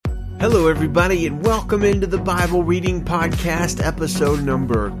Hello, everybody, and welcome into the Bible Reading Podcast, episode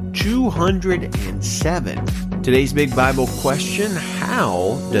number 207. Today's big Bible question: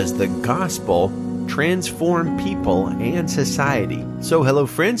 how does the gospel transform people and society? So, hello,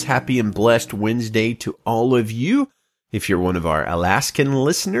 friends. Happy and blessed Wednesday to all of you. If you're one of our Alaskan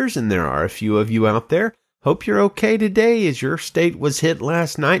listeners, and there are a few of you out there, hope you're okay today, as your state was hit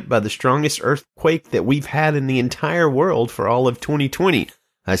last night by the strongest earthquake that we've had in the entire world for all of 2020.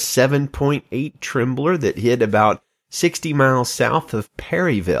 A 7.8 trembler that hit about 60 miles south of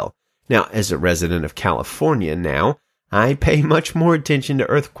Perryville. Now, as a resident of California now, I pay much more attention to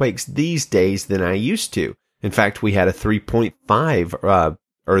earthquakes these days than I used to. In fact, we had a 3.5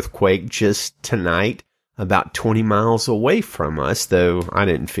 earthquake just tonight, about 20 miles away from us, though I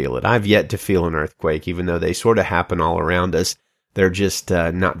didn't feel it. I've yet to feel an earthquake, even though they sort of happen all around us. They're just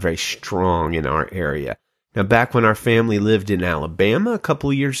not very strong in our area. Now, back when our family lived in Alabama a couple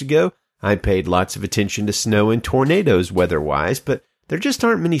of years ago, I paid lots of attention to snow and tornadoes weather-wise, but there just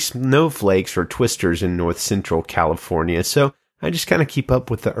aren't many snowflakes or twisters in north central California, so I just kind of keep up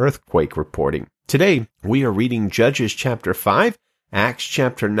with the earthquake reporting. Today, we are reading Judges chapter 5, Acts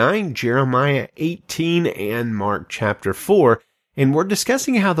chapter 9, Jeremiah 18, and Mark chapter 4, and we're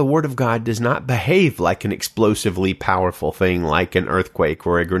discussing how the Word of God does not behave like an explosively powerful thing like an earthquake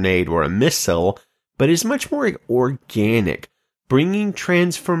or a grenade or a missile, but is much more organic, bringing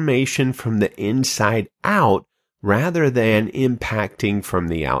transformation from the inside out rather than impacting from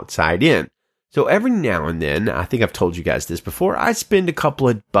the outside in. So every now and then, I think I've told you guys this before, I spend a couple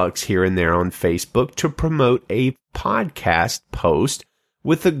of bucks here and there on Facebook to promote a podcast post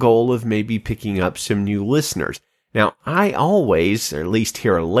with the goal of maybe picking up some new listeners. Now, I always, or at least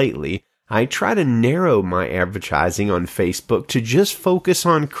here lately, I try to narrow my advertising on Facebook to just focus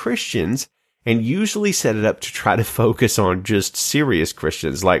on Christians, and usually set it up to try to focus on just serious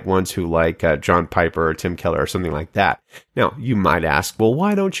Christians, like ones who like John Piper or Tim Keller or something like that. Now, you might ask, well,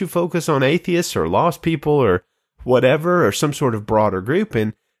 why don't you focus on atheists or lost people or whatever, or some sort of broader group?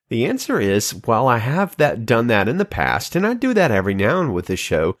 And the answer is, while I have done that in the past, and I do that every now and then with the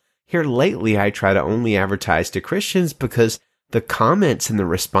show, here lately I try to only advertise to Christians because the comments and the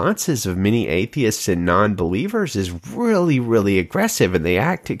responses of many atheists and non-believers is really, really aggressive, and they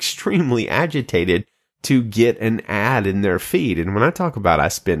act extremely agitated to get an ad in their feed. And when I talk about I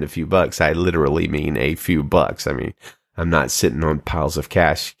spend a few bucks, I literally mean a few bucks. I mean, I'm not sitting on piles of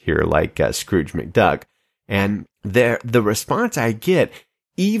cash here like Scrooge McDuck. And the response I get,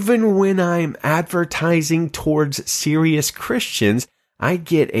 even when I'm advertising towards serious Christians, I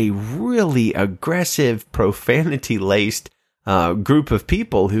get a really aggressive, profanity-laced group of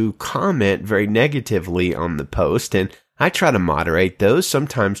people who comment very negatively on the post, and I try to moderate those,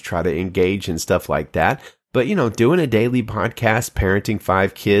 sometimes try to engage in stuff like that. But, doing a daily podcast, parenting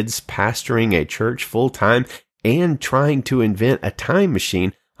 5 kids, pastoring a church full-time, and trying to invent a time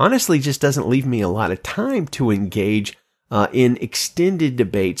machine honestly just doesn't leave me a lot of time to engage in extended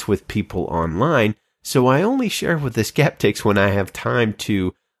debates with people online. So I only share with the skeptics when I have time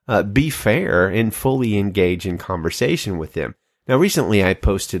to be fair and fully engage in conversation with them. Now, recently I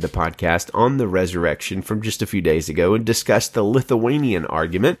posted a podcast on the resurrection from just a few days ago and discussed the Lithuanian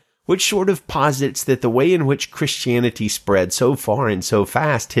argument, which sort of posits that the way in which Christianity spread so far and so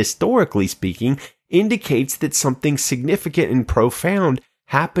fast, historically speaking, indicates that something significant and profound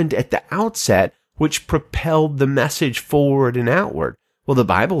happened at the outset, which propelled the message forward and outward. Well, the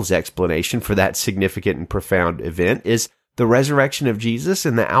Bible's explanation for that significant and profound event is the resurrection of Jesus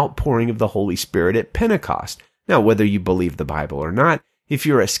and the outpouring of the Holy Spirit at Pentecost. Now, whether you believe the Bible or not, if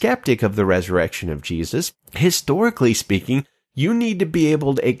you're a skeptic of the resurrection of Jesus, historically speaking, you need to be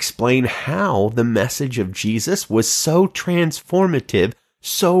able to explain how the message of Jesus was so transformative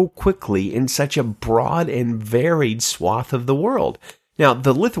so quickly in such a broad and varied swath of the world. Now,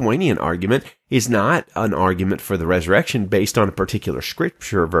 the Lithuanian argument is not an argument for the resurrection based on a particular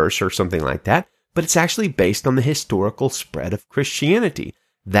scripture verse or something like that, but it's actually based on the historical spread of Christianity.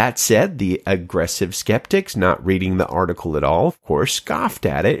 That said, the aggressive skeptics, not reading the article at all, of course, scoffed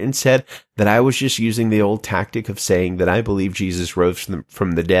at it and said that I was just using the old tactic of saying that I believe Jesus rose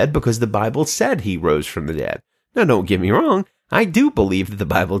from the dead because the Bible said he rose from the dead. Now, don't get me wrong. I do believe that the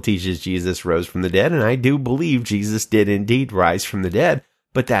Bible teaches Jesus rose from the dead, and I do believe Jesus did indeed rise from the dead.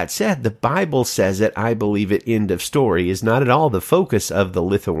 But that said, the Bible says it, I believe it, end of story, is not at all the focus of the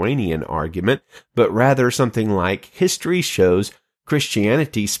Lithuanian argument, but rather something like history shows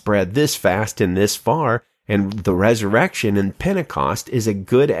Christianity spread this fast and this far, and the resurrection and Pentecost is a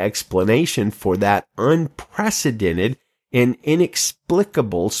good explanation for that unprecedented and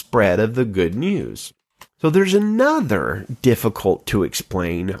inexplicable spread of the good news. So there's another difficult to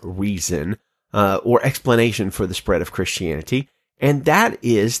explain reason or explanation for the spread of Christianity, and that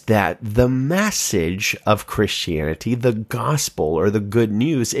is that the message of Christianity, the gospel or the good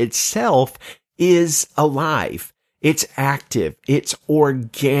news itself, is alive. It's active. It's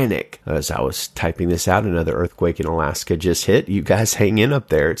organic. As I was typing this out, another earthquake in Alaska just hit. You guys hang in up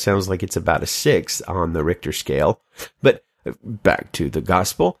there. It sounds like it's about a 6 on the Richter scale. But back to the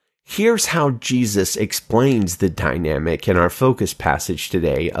gospel. Here's how Jesus explains the dynamic in our focus passage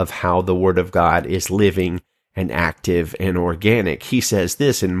today of how the Word of God is living and active and organic. He says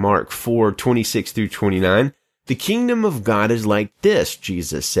this in Mark 4:26 through 29. The kingdom of God is like this,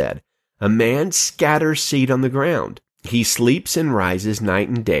 Jesus said. A man scatters seed on the ground. He sleeps and rises night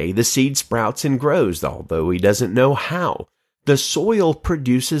and day. The seed sprouts and grows, although he doesn't know how. The soil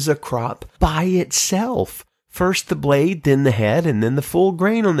produces a crop by itself. First the blade, then the head, and then the full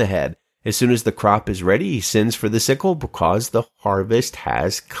grain on the head. As soon as the crop is ready, he sends for the sickle because the harvest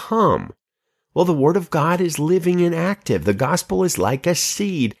has come. Well, the Word of God is living and active. The gospel is like a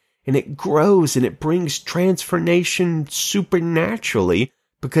seed, and it grows and it brings transformation supernaturally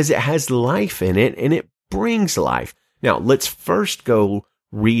because it has life in it and it brings life. Now, let's first go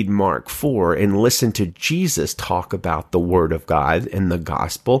read Mark 4 and listen to Jesus talk about the Word of God and the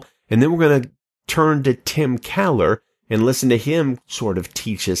gospel. And then we're going to turn to Tim Keller and listen to him sort of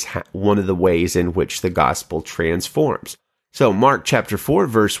teach us one of the ways in which the gospel transforms. So Mark chapter 4,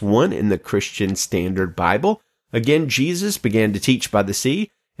 verse 1 in the Christian Standard Bible. Again, Jesus began to teach by the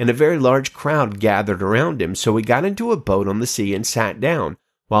sea, and a very large crowd gathered around him. So he got into a boat on the sea and sat down,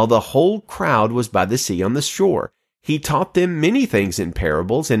 while the whole crowd was by the sea on the shore. He taught them many things in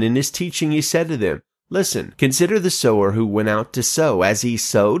parables, and in his teaching he said to them, Listen, consider the sower who went out to sow. As he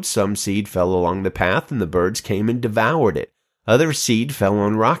sowed, some seed fell along the path, and the birds came and devoured it. Other seed fell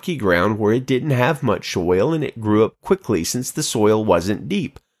on rocky ground where it didn't have much soil, and it grew up quickly since the soil wasn't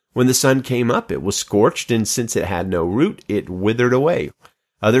deep. When the sun came up, it was scorched, and since it had no root, it withered away.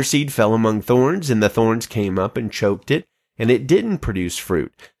 Other seed fell among thorns, and the thorns came up and choked it, and it didn't produce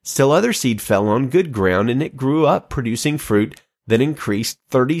fruit. Still other seed fell on good ground, and it grew up, producing fruit that increased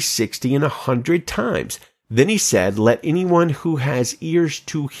 30, 60, and 100 times. Then he said, Let anyone who has ears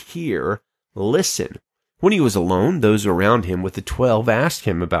to hear listen. When he was alone, those around him with the 12 asked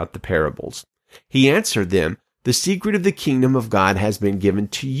him about the parables. He answered them, The secret of the kingdom of God has been given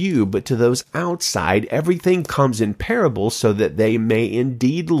to you, but to those outside everything comes in parables, so that they may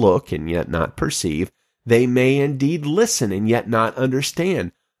indeed look and yet not perceive. They may indeed listen and yet not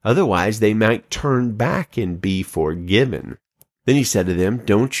understand. Otherwise they might turn back and be forgiven. Then he said to them,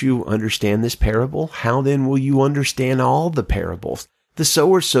 Don't you understand this parable? How then will you understand all the parables? The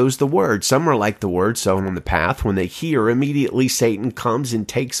sower sows the word. Some are like the word sown on the path. When they hear, immediately Satan comes and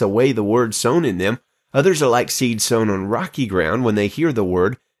takes away the word sown in them. Others are like seed sown on rocky ground. When they hear the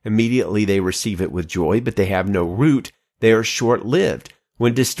word, immediately they receive it with joy, but they have no root. They are short-lived.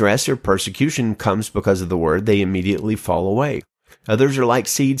 When distress or persecution comes because of the word, they immediately fall away. Others are like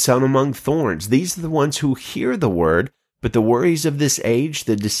seed sown among thorns. These are the ones who hear the word, but the worries of this age,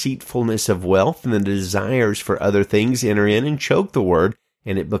 the deceitfulness of wealth, and the desires for other things enter in and choke the word,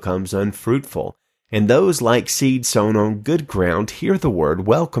 and it becomes unfruitful. And those like seed sown on good ground hear the word,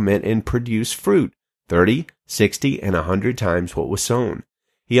 welcome it, and produce fruit, 30, 60, and 100 times what was sown.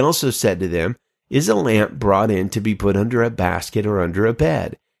 He also said to them, Is a lamp brought in to be put under a basket or under a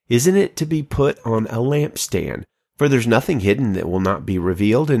bed? Isn't it to be put on a lampstand? For there's nothing hidden that will not be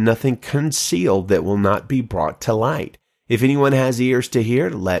revealed, and nothing concealed that will not be brought to light. If anyone has ears to hear,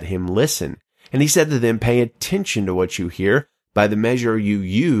 let him listen. And he said to them, Pay attention to what you hear. By the measure you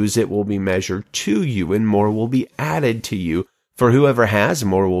use, it will be measured to you, and more will be added to you. For whoever has,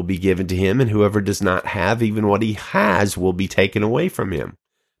 more will be given to him, and whoever does not have, even what he has will be taken away from him.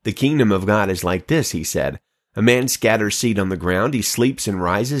 The kingdom of God is like this, he said. A man scatters seed on the ground. He sleeps and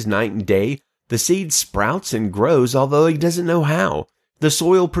rises night and day. The seed sprouts and grows, although he doesn't know how. The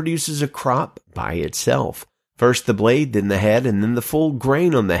soil produces a crop by itself. First the blade, then the head, and then the full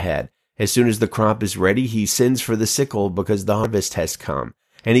grain on the head. As soon as the crop is ready, he sends for the sickle because the harvest has come.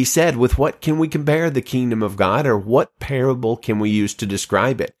 And he said, With what can we compare the kingdom of God, or what parable can we use to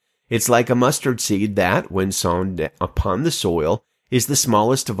describe it? It's like a mustard seed that, when sown upon the soil, is the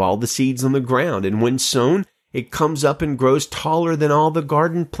smallest of all the seeds on the ground, and when sown, it comes up and grows taller than all the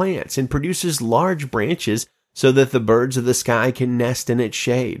garden plants, and produces large branches, so that the birds of the sky can nest in its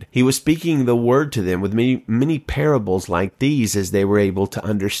shade. He was speaking the word to them with many parables like these, as they were able to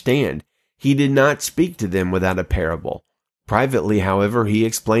understand. He did not speak to them without a parable. Privately, however, he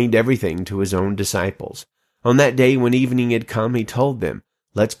explained everything to his own disciples. On that day when evening had come, he told them,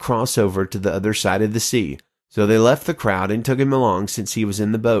 Let's cross over to the other side of the sea." So they left the crowd and took him along, since he was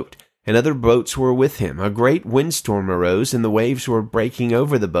in the boat. And other boats were with him. A great windstorm arose, and the waves were breaking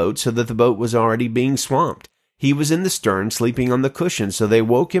over the boat, so that the boat was already being swamped. He was in the stern, sleeping on the cushion. So they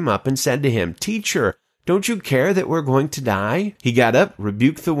woke him up and said to him, "Teacher, don't you care that we're going to die?" He got up,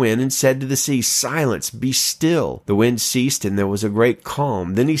 rebuked the wind, and said to the sea, "Silence, be still." The wind ceased, and there was a great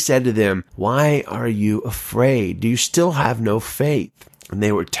calm. Then he said to them, "Why are you afraid? Do you still have no faith?" And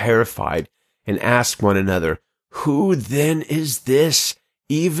they were terrified and asked one another, "Who then is this?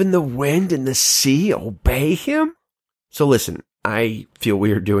 Even the wind and the sea obey him?" So listen, I feel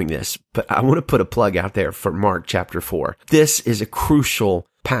weird doing this, but I want to put a plug out there for Mark chapter 4. This is a crucial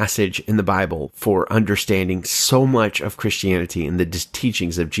passage in the Bible for understanding so much of Christianity and the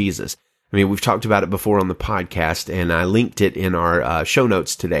teachings of Jesus. I mean, we've talked about it before on the podcast, and I linked it in our show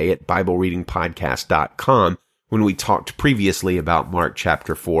notes today at BibleReadingPodcast.com when we talked previously about Mark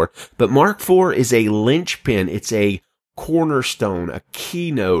chapter 4. But Mark 4 is a linchpin. It's a cornerstone, a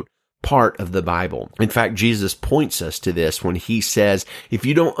keynote part of the Bible. In fact, Jesus points us to this when he says, if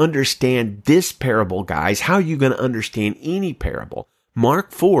you don't understand this parable, guys, how are you going to understand any parable?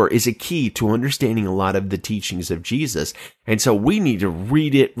 Mark 4 is a key to understanding a lot of the teachings of Jesus. And so we need to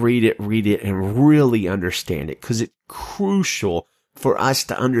read it, and really understand it, because it's crucial for us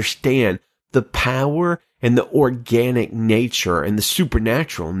to understand the power and the organic nature and the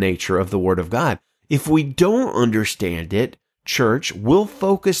supernatural nature of the Word of God. If we don't understand it, church, we'll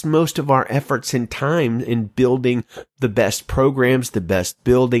focus most of our efforts and time in building the best programs, the best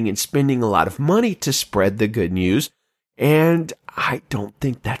building, and spending a lot of money to spread the good news. And I don't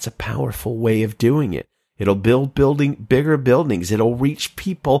think that's a powerful way of doing it. It'll build bigger buildings. It'll reach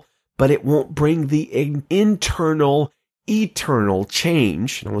people, but it won't bring the internal, eternal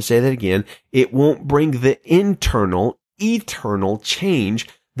change. I will say that again. It won't bring the internal, eternal change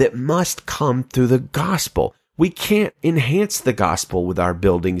that must come through the gospel. We can't enhance the gospel with our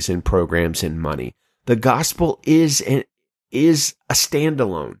buildings and programs and money. The gospel is a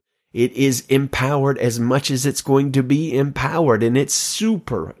standalone. It is empowered as much as it's going to be empowered, and it's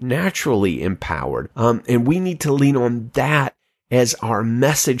supernaturally empowered. And we need to lean on that as our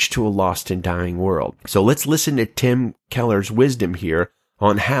message to a lost and dying world. So let's listen to Tim Keller's wisdom here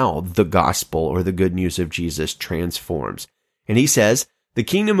on how the gospel or the good news of Jesus transforms. And he says, "The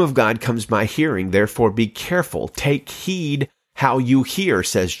kingdom of God comes by hearing, therefore be careful. Take heed how you hear,"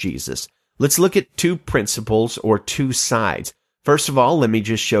 says Jesus. Let's look at two principles or two sides. First of all, let me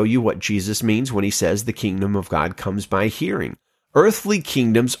just show you what Jesus means when he says the kingdom of God comes by hearing. Earthly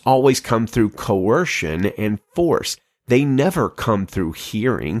kingdoms always come through coercion and force. They never come through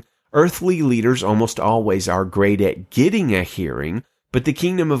hearing. Earthly leaders almost always are great at getting a hearing, but the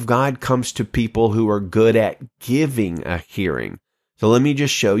kingdom of God comes to people who are good at giving a hearing. So let me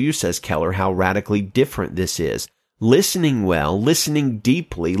just show you, says Keller, how radically different this is. Listening well, listening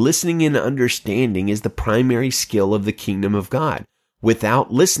deeply, listening and understanding is the primary skill of the kingdom of God.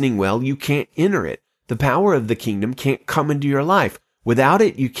 Without listening well, you can't enter it. The power of the kingdom can't come into your life. Without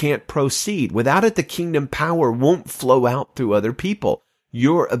it, you can't proceed. Without it, the kingdom power won't flow out through other people.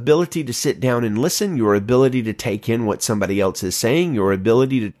 Your ability to sit down and listen, your ability to take in what somebody else is saying, your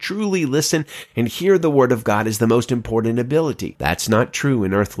ability to truly listen and hear the word of God is the most important ability. That's not true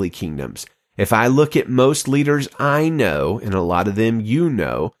in earthly kingdoms. If I look at most leaders I know, and a lot of them you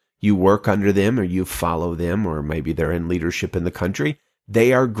know, you work under them or you follow them, or maybe they're in leadership in the country,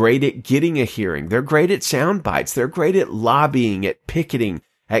 they are great at getting a hearing. They're great at sound bites. They're great at lobbying, at picketing,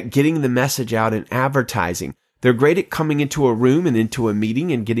 at getting the message out and advertising. They're great at coming into a room and into a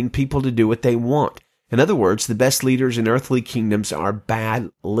meeting and getting people to do what they want. In other words, the best leaders in earthly kingdoms are bad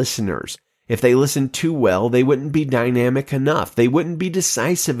listeners. If they listened too well, they wouldn't be dynamic enough. They wouldn't be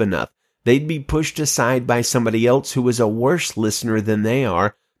decisive enough. They'd be pushed aside by somebody else who is a worse listener than they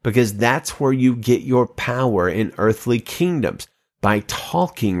are, because that's where you get your power in earthly kingdoms, by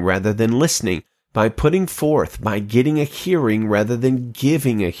talking rather than listening, by putting forth, by getting a hearing rather than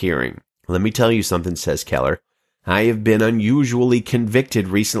giving a hearing. Let me tell you something, says Keller. I have been unusually convicted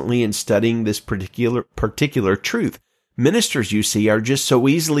recently in studying this particular truth. Ministers, you see, are just so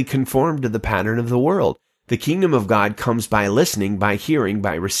easily conformed to the pattern of the world. The kingdom of God comes by listening, by hearing,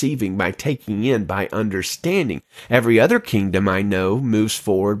 by receiving, by taking in, by understanding. Every other kingdom I know moves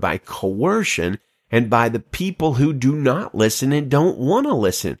forward by coercion and by the people who do not listen and don't want to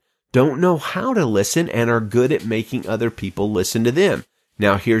listen, don't know how to listen, and are good at making other people listen to them.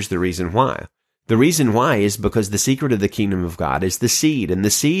 Now, here's the reason why. The reason why is because the secret of the kingdom of God is the seed, and the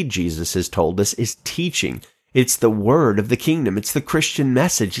seed, Jesus has told us, is teaching. It's the word of the kingdom. It's the Christian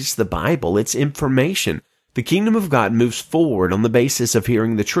message. It's the Bible. It's information. The kingdom of God moves forward on the basis of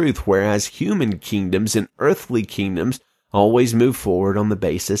hearing the truth, whereas human kingdoms and earthly kingdoms always move forward on the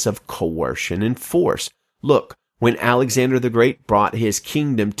basis of coercion and force. Look, when Alexander the Great brought his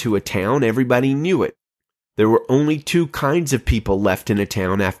kingdom to a town, everybody knew it. There were only two kinds of people left in a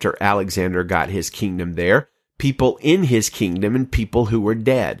town after Alexander got his kingdom there: people in his kingdom and people who were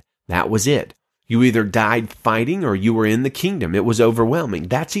dead. That was it. You either died fighting or you were in the kingdom. It was overwhelming.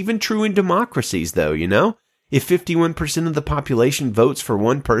 That's even true in democracies, though, you know? If 51% of the population votes for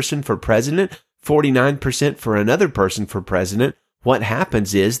one person for president, 49% for another person for president, what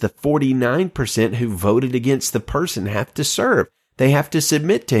happens is the 49% who voted against the person have to serve. They have to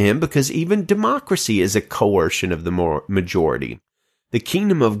submit to him, because even democracy is a coercion of the majority. The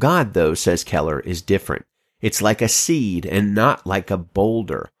kingdom of God, though, says Keller, is different. It's like a seed and not like a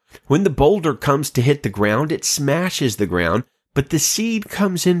boulder. When the boulder comes to hit the ground, it smashes the ground, but the seed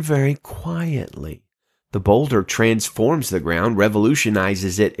comes in very quietly. The boulder transforms the ground,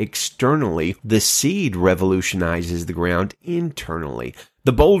 revolutionizes it externally. The seed revolutionizes the ground internally.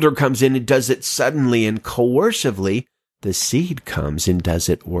 The boulder comes in and does it suddenly and coercively. The seed comes and does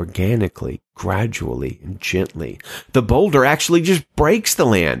it organically, gradually, and gently. The boulder actually just breaks the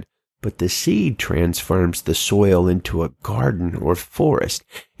land, but the seed transforms the soil into a garden or forest.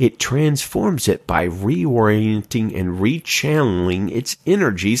 It transforms it by reorienting and rechanneling its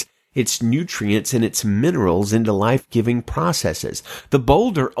energies, its nutrients, and its minerals into life-giving processes. The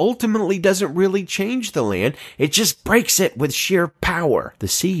boulder ultimately doesn't really change the land. It just breaks it with sheer power. The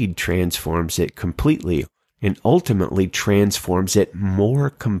seed transforms it completely and ultimately transforms it more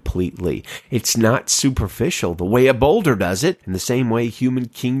completely. It's not superficial the way a boulder does it. In the same way, human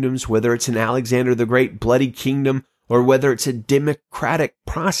kingdoms, whether it's an Alexander the Great bloody kingdom or whether it's a democratic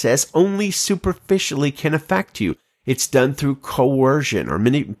process, only superficially can affect you. It's done through coercion or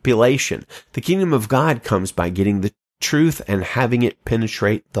manipulation. The kingdom of God comes by getting the truth and having it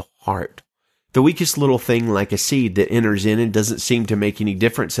penetrate the heart. The weakest little thing, like a seed that enters in and doesn't seem to make any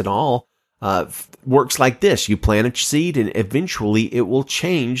difference at all, works like this. You plant a seed and eventually it will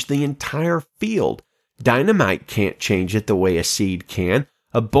change the entire field. Dynamite can't change it the way a seed can.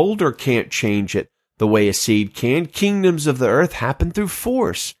 A boulder can't change it the way a seed can. Kingdoms of the earth happen through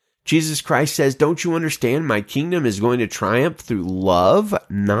force. Jesus Christ says, don't you understand? My kingdom is going to triumph through love,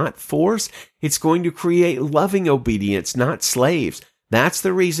 not force. It's going to create loving obedience, not slaves. That's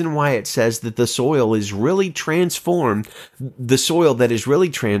the reason why it says that the soil is really transformed. The soil that is really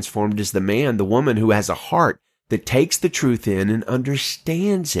transformed is the man, the woman who has a heart that takes the truth in and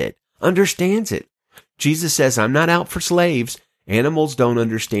understands it. Jesus says, I'm not out for slaves. Animals don't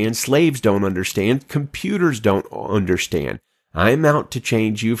understand. Slaves don't understand. Computers don't understand. I'm out to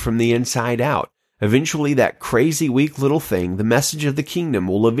change you from the inside out. Eventually, that crazy, weak little thing, the message of the kingdom,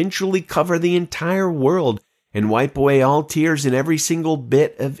 will eventually cover the entire world and wipe away all tears and every single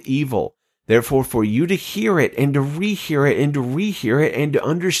bit of evil. Therefore, for you to hear it and to rehear it and to rehear it and to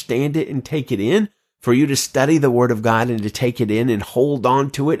understand it and take it in, for you to study the Word of God and to take it in and hold on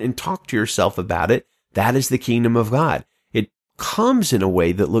to it and talk to yourself about it, that is the kingdom of God. It comes in a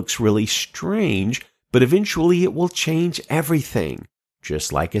way that looks really strange, but eventually it will change everything,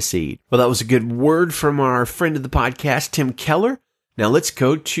 just like a seed. Well, that was a good word from our friend of the podcast, Tim Keller. Now let's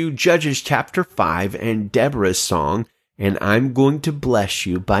go to Judges chapter 5 and Deborah's song, and I'm going to bless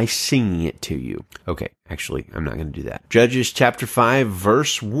you by singing it to you. Okay, actually, I'm not going to do that. Judges chapter 5,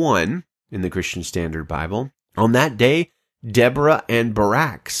 verse 1 in the Christian Standard Bible. On that day, Deborah and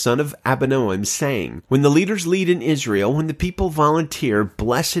Barak, son of Abinoam, sang, when the leaders lead in Israel, when the people volunteer,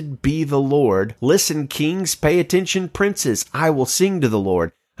 blessed be the Lord. Listen, kings, pay attention, princes. I will sing to the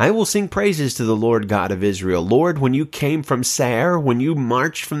Lord. I will sing praises to the Lord God of Israel. Lord, when you came from Seir, when you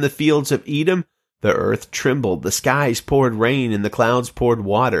marched from the fields of Edom, the earth trembled, the skies poured rain, and the clouds poured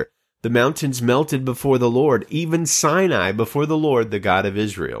water. The mountains melted before the Lord, even Sinai before the Lord, the God of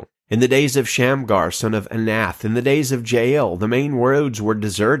Israel. In the days of Shamgar, son of Anath, in the days of Jael, the main roads were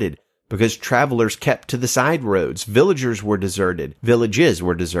deserted, because travelers kept to the side roads. Villages were deserted.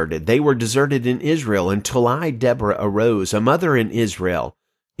 They were deserted in Israel until I, Deborah, arose, a mother in Israel.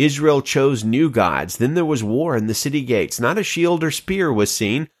 Israel chose new gods. Then there was war in the city gates. Not a shield or spear was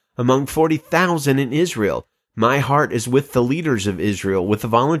seen among 40,000 in Israel. My heart is with the leaders of Israel, with the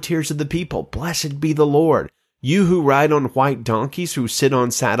volunteers of the people. Blessed be the Lord. You who ride on white donkeys, who sit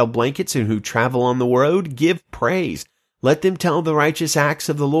on saddle blankets, and who travel on the road, give praise. Let them tell the righteous acts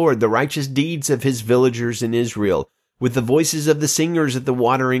of the Lord, the righteous deeds of his villagers in Israel, with the voices of the singers at the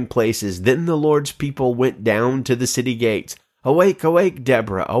watering places. Then the Lord's people went down to the city gates. Awake, awake,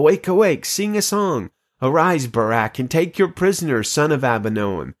 Deborah, awake, awake, sing a song. Arise, Barak, and take your prisoner, son of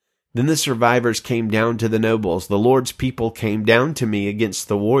Abinoam. Then the survivors came down to the nobles. The Lord's people came down to me against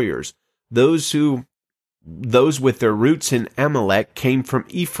the warriors. Those with their roots in Amalek came from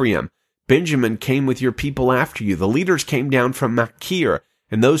Ephraim. Benjamin came with your people after you. The leaders came down from Machir,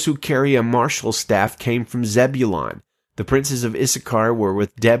 and those who carry a marshal's staff came from Zebulun. The princes of Issachar were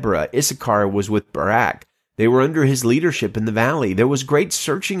with Deborah. Issachar was with Barak. They were under his leadership in the valley. There was great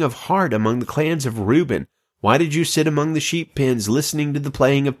searching of heart among the clans of Reuben. Why did you sit among the sheep pens, listening to the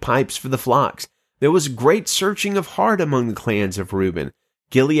playing of pipes for the flocks? There was great searching of heart among the clans of Reuben.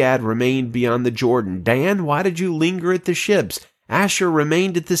 Gilead remained beyond the Jordan. Dan, why did you linger at the ships? Asher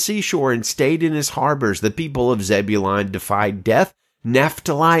remained at the seashore and stayed in his harbors. The people of Zebulun defied death.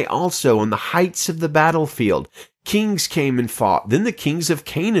 Naphtali also on the heights of the battlefield. Kings came and fought. Then the kings of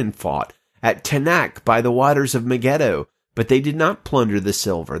Canaan fought at Tanakh by the waters of Megiddo. But they did not plunder the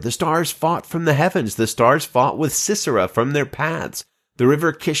silver. The stars fought from the heavens. The stars fought with Sisera from their paths. The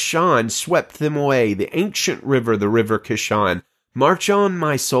river Kishon swept them away. The ancient river, the river Kishon. March on,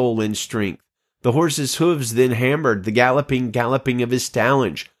 my soul, in strength. The horse's hooves then hammered, the galloping of his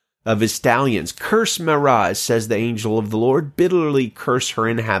stallions. Curse Meroz, says the angel of the Lord, bitterly curse her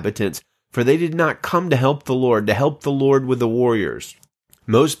inhabitants, for they did not come to help the Lord with the warriors.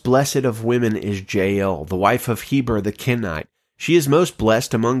 Most blessed of women is Jael, the wife of Heber the Kenite. She is most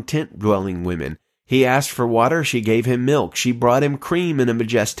blessed among tent-dwelling women. He asked for water, she gave him milk. She brought him cream in a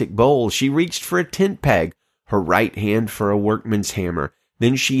majestic bowl. She reached for a tent peg, her right hand for a workman's hammer.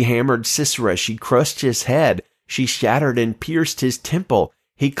 Then she hammered Sisera. She crushed his head. She shattered and pierced his temple.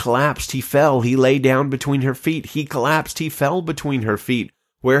 He collapsed, he fell, he lay down between her feet. He collapsed, he fell between her feet.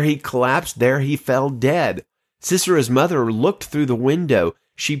 Where he collapsed, there he fell dead. Sisera's mother looked through the window.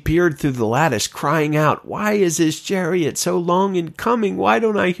 She peered through the lattice, crying out, "Why is his chariot so long in coming? Why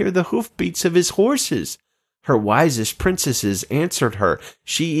don't I hear the hoofbeats of his horses?" Her wisest princesses answered her.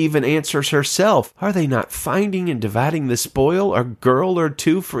 She even answers herself. Are they not finding and dividing the spoil, a girl or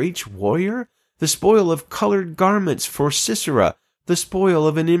two for each warrior? The spoil of colored garments for Sisera, the spoil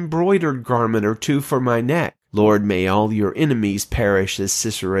of an embroidered garment or two for my neck. Lord, may all your enemies perish as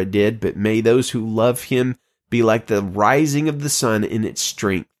Sisera did, but may those who love him be like the rising of the sun in its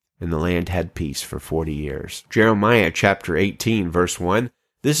strength. And the land had peace for 40 years. Jeremiah chapter 18, verse 1.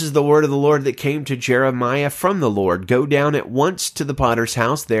 This is the word of the Lord that came to Jeremiah from the Lord. Go down at once to the potter's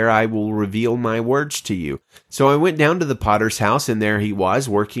house. There I will reveal my words to you. So I went down to the potter's house, and there he was,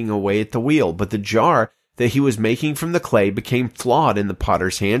 working away at the wheel. But the jar that he was making from the clay became flawed in the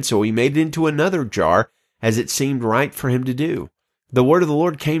potter's hand, so he made it into another jar, as it seemed right for him to do. The word of the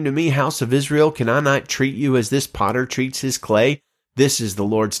Lord came to me, house of Israel, can I not treat you as this potter treats his clay? This is the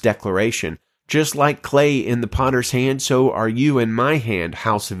Lord's declaration. Just like clay in the potter's hand, so are you in my hand,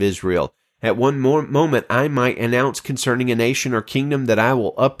 house of Israel. At one moment I might announce concerning a nation or kingdom that I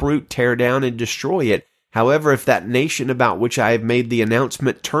will uproot, tear down, and destroy it. However, if that nation about which I have made the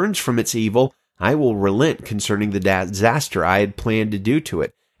announcement turns from its evil, I will relent concerning the disaster I had planned to do to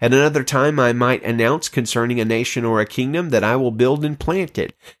it. At another time I might announce concerning a nation or a kingdom that I will build and plant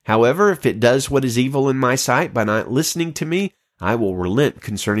it. However, if it does what is evil in my sight by not listening to me, I will relent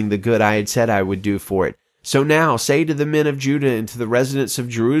concerning the good I had said I would do for it. So now say to the men of Judah and to the residents of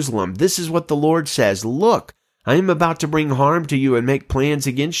Jerusalem, this is what the Lord says. Look, I am about to bring harm to you and make plans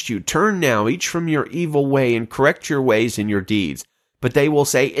against you. Turn now, each from your evil way, and correct your ways and your deeds. But they will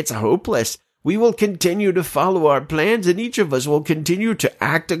say, it's hopeless. We will continue to follow our plans, and each of us will continue to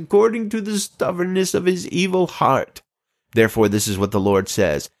act according to the stubbornness of his evil heart. Therefore, this is what the Lord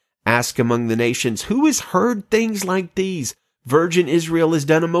says. Ask among the nations, who has heard things like these? Virgin Israel has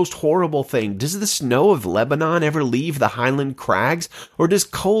done a most horrible thing. Does the snow of Lebanon ever leave the highland crags? Or does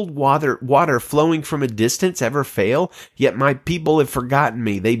cold water flowing from a distance ever fail? Yet my people have forgotten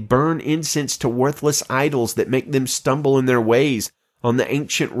me. They burn incense to worthless idols that make them stumble in their ways on the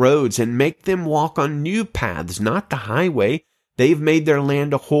ancient roads and make them walk on new paths, not the highway. They've made their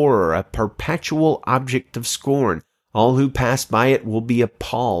land a horror, a perpetual object of scorn. All who pass by it will be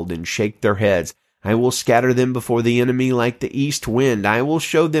appalled and shake their heads. I will scatter them before the enemy like the east wind. I will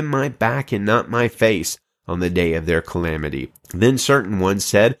show them my back and not my face on the day of their calamity. Then certain ones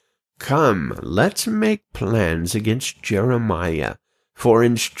said, Come, let's make plans against Jeremiah. For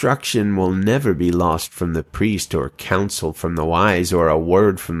instruction will never be lost from the priest, or counsel from the wise, or a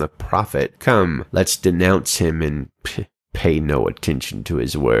word from the prophet. Come, let's denounce him and pay no attention to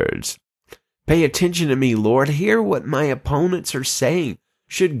his words. Pay attention to me, Lord. Hear what my opponents are saying.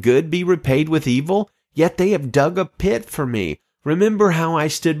 Should good be repaid with evil? Yet they have dug a pit for me. Remember how I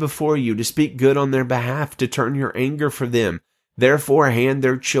stood before you to speak good on their behalf, to turn your anger for them. Therefore hand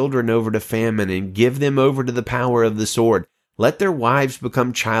their children over to famine, and give them over to the power of the sword. Let their wives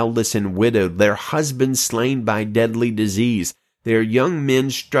become childless and widowed, their husbands slain by deadly disease, their young men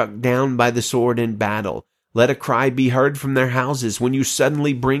struck down by the sword in battle. Let a cry be heard from their houses when you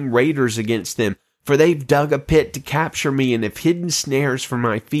suddenly bring raiders against them, for they've dug a pit to capture me and have hidden snares for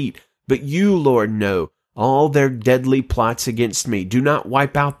my feet. But you, Lord, know all their deadly plots against me. Do not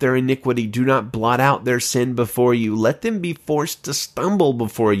wipe out their iniquity. Do not blot out their sin before you. Let them be forced to stumble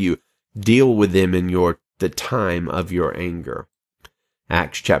before you. Deal with them in the time of your anger.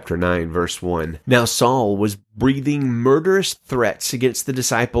 Acts chapter 9, verse 1. Now Saul was breathing murderous threats against the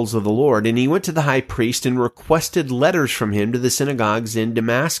disciples of the Lord, and he went to the high priest and requested letters from him to the synagogues in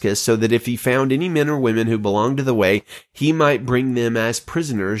Damascus, so that if he found any men or women who belonged to the way, he might bring them as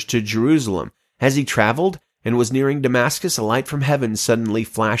prisoners to Jerusalem. As he traveled and was nearing Damascus, a light from heaven suddenly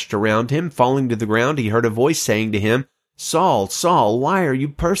flashed around him. Falling to the ground, he heard a voice saying to him, Saul, Saul, why are you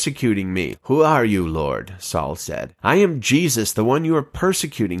persecuting me? Who are you, Lord? Saul said. I am Jesus, the one you are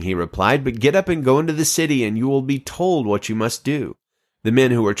persecuting, he replied. But get up and go into the city, and you will be told what you must do. The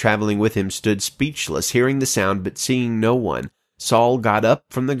men who were traveling with him stood speechless, hearing the sound, but seeing no one. Saul got up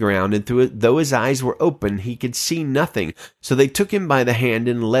from the ground, and though his eyes were open, he could see nothing. So they took him by the hand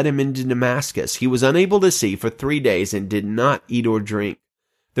and led him into Damascus. He was unable to see for 3 days and did not eat or drink.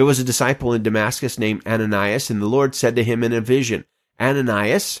 There was a disciple in Damascus named Ananias, and the Lord said to him in a vision,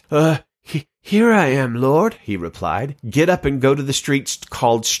 Ananias? Here I am, Lord, he replied. Get up and go to the streets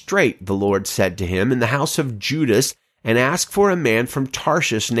called Straight, the Lord said to him, in the house of Judas, and ask for a man from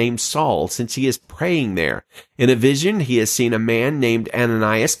Tarshish named Saul, since he is praying there. In a vision he has seen a man named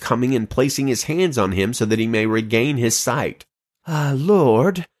Ananias coming and placing his hands on him so that he may regain his sight.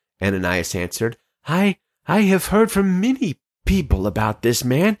 Lord, Ananias answered, I have heard from many people about this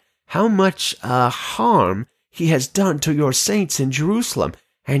man, how much harm he has done to your saints in Jerusalem,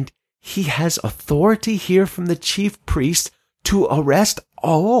 and he has authority here from the chief priests to arrest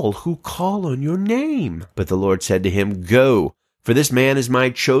all who call on your name. But the Lord said to him, Go, for this man is my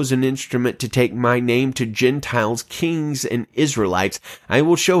chosen instrument to take my name to Gentiles, kings, and Israelites. I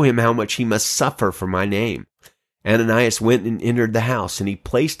will show him how much he must suffer for my name. Ananias went and entered the house, and he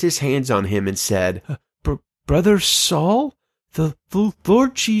placed his hands on him and said, Brother Saul, the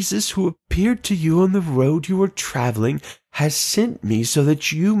Lord Jesus, who appeared to you on the road you were traveling, has sent me so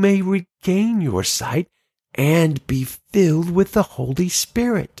that you may regain your sight and be filled with the Holy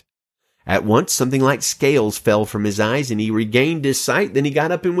Spirit. At once something like scales fell from his eyes, and he regained his sight. Then he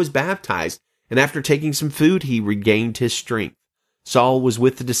got up and was baptized, and after taking some food, he regained his strength. Saul was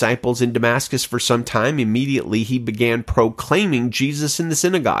with the disciples in Damascus for some time. Immediately he began proclaiming Jesus in the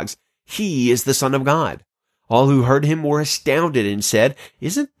synagogues. He is the Son of God. All who heard him were astounded and said,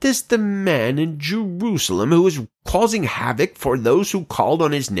 Isn't this the man in Jerusalem who is causing havoc for those who called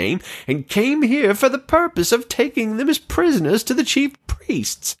on his name and came here for the purpose of taking them as prisoners to the chief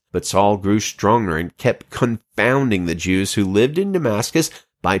priests? But Saul grew stronger and kept confounding the Jews who lived in Damascus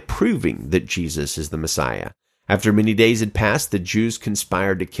by proving that Jesus is the Messiah. After many days had passed, the Jews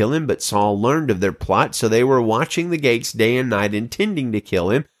conspired to kill him, but Saul learned of their plot, so they were watching the gates day and night, intending to kill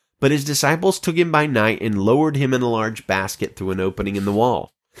him. But his disciples took him by night and lowered him in a large basket through an opening in the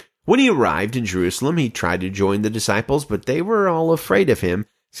wall. When he arrived in Jerusalem, he tried to join the disciples, but they were all afraid of him,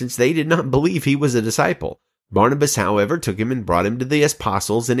 since they did not believe he was a disciple. Barnabas, however, took him and brought him to the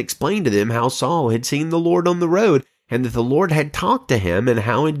apostles and explained to them how Saul had seen the Lord on the road, and that the Lord had talked to him, and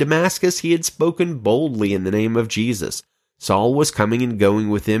how in Damascus he had spoken boldly in the name of Jesus. Saul was coming and going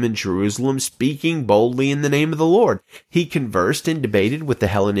with them in Jerusalem, speaking boldly in the name of the Lord. He conversed and debated with the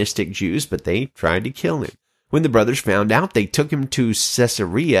Hellenistic Jews, but they tried to kill him. When the brothers found out, they took him to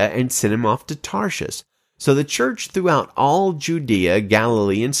Caesarea and sent him off to Tarshish. So the church throughout all Judea,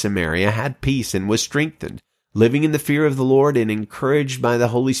 Galilee, and Samaria had peace and was strengthened, living in the fear of the Lord and encouraged by the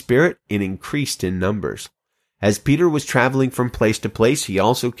Holy Spirit, and increased in numbers. As Peter was traveling from place to place, he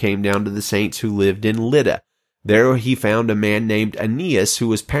also came down to the saints who lived in Lydda. There he found a man named Aeneas who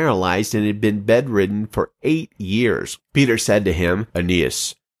was paralyzed and had been bedridden for 8 years. Peter said to him,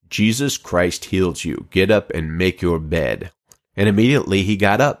 Aeneas, Jesus Christ heals you. Get up and make your bed. And immediately he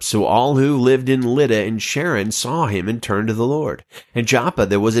got up. So all who lived in Lydda and Sharon saw him and turned to the Lord. In Joppa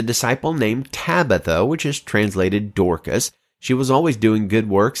there was a disciple named Tabitha, which is translated Dorcas. She was always doing good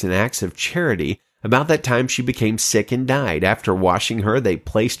works and acts of charity. About that time she became sick and died. After washing her, they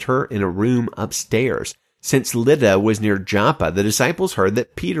placed her in a room upstairs. Since Lydda was near Joppa, the disciples heard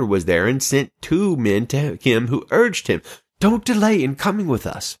that Peter was there and sent 2 men to him who urged him, Don't delay in coming with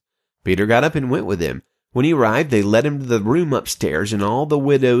us. Peter got up and went with them. When he arrived, they led him to the room upstairs, and all the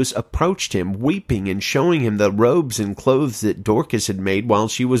widows approached him, weeping and showing him the robes and clothes that Dorcas had made while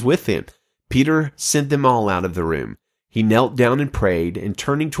she was with him. Peter sent them all out of the room. He knelt down and prayed, and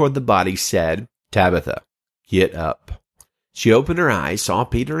turning toward the body said, "Tabitha, get up." She opened her eyes, saw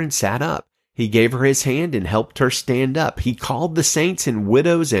Peter, and sat up. He gave her his hand and helped her stand up. He called the saints and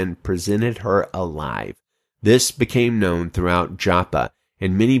widows and presented her alive. This became known throughout Joppa,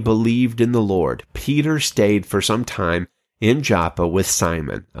 and many believed in the Lord. Peter stayed for some time in Joppa with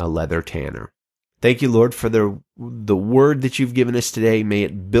Simon, a leather tanner. Thank you, Lord, for the word that you've given us today. May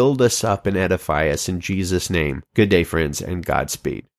it build us up and edify us in Jesus' name. Good day, friends, and Godspeed.